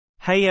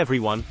Hey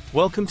everyone,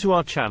 welcome to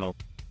our channel.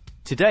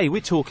 Today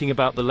we're talking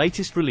about the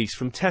latest release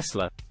from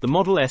Tesla, the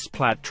Model S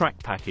Plaid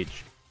track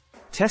package.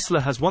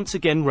 Tesla has once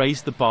again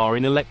raised the bar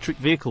in electric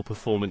vehicle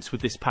performance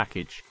with this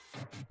package.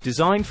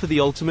 Designed for the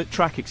ultimate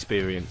track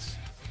experience.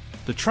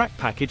 The track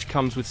package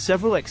comes with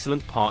several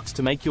excellent parts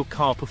to make your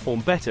car perform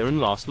better and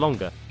last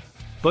longer,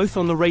 both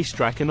on the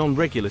racetrack and on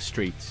regular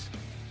streets.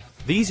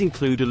 These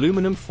include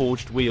aluminum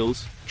forged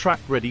wheels,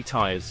 track-ready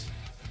tires,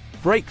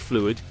 brake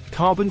fluid,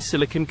 carbon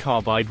silicon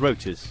carbide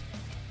rotors,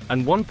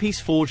 and one-piece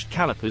forged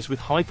calipers with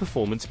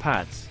high-performance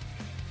pads.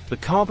 The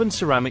carbon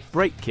ceramic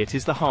brake kit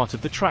is the heart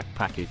of the track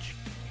package,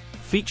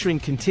 featuring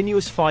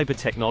continuous fiber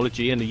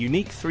technology and a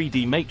unique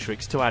 3D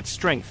matrix to add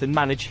strength and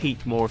manage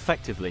heat more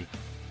effectively.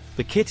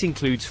 The kit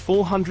includes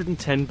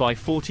 410 by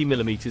 40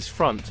 mm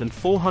front and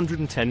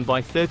 410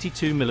 by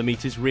 32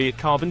 mm rear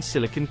carbon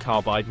silicon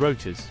carbide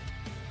rotors,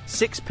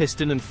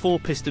 6-piston and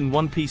 4-piston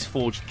one-piece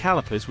forged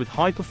calipers with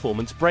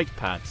high-performance brake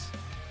pads,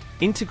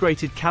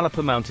 integrated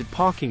caliper-mounted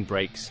parking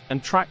brakes,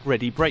 and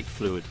track-ready brake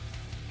fluid.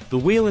 The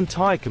wheel and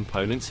tire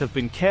components have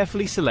been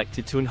carefully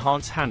selected to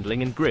enhance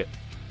handling and grip,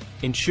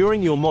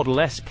 ensuring your Model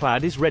S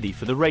Plaid is ready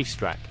for the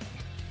racetrack.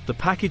 The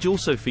package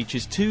also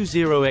features two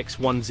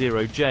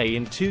 0x10J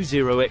and two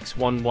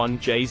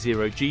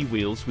 0x11J0G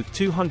wheels with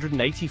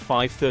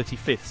 285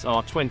 35ths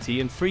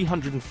R20 and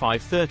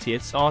 305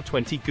 30ths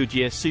R20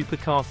 Goodyear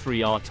Supercar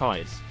 3R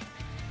tires,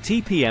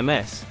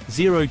 TPMS,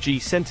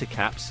 0G center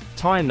caps,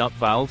 tire nut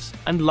valves,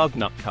 and lug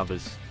nut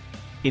covers.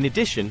 In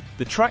addition,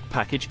 the track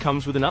package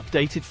comes with an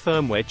updated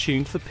firmware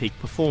tuned for peak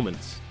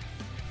performance,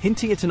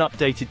 hinting at an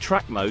updated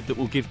track mode that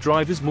will give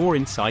drivers more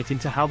insight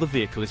into how the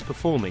vehicle is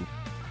performing.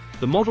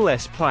 The Model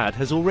S Plaid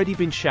has already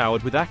been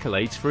showered with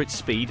accolades for its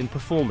speed and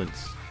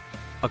performance.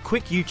 A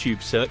quick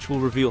YouTube search will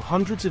reveal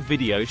hundreds of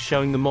videos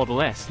showing the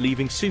Model S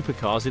leaving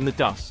supercars in the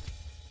dust,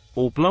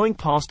 or blowing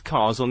past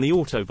cars on the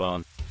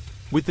autobahn.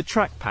 With the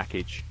track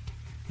package,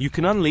 you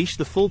can unleash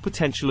the full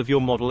potential of your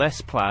Model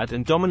S Plaid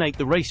and dominate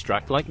the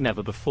racetrack like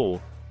never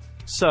before.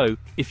 So,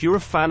 if you're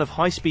a fan of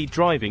high-speed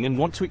driving and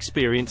want to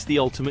experience the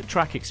ultimate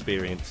track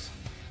experience,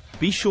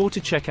 be sure to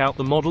check out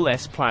the Model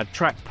S Plaid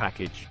track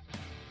package.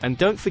 And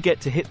don't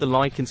forget to hit the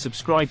like and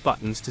subscribe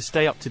buttons to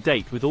stay up to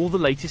date with all the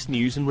latest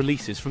news and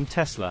releases from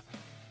Tesla.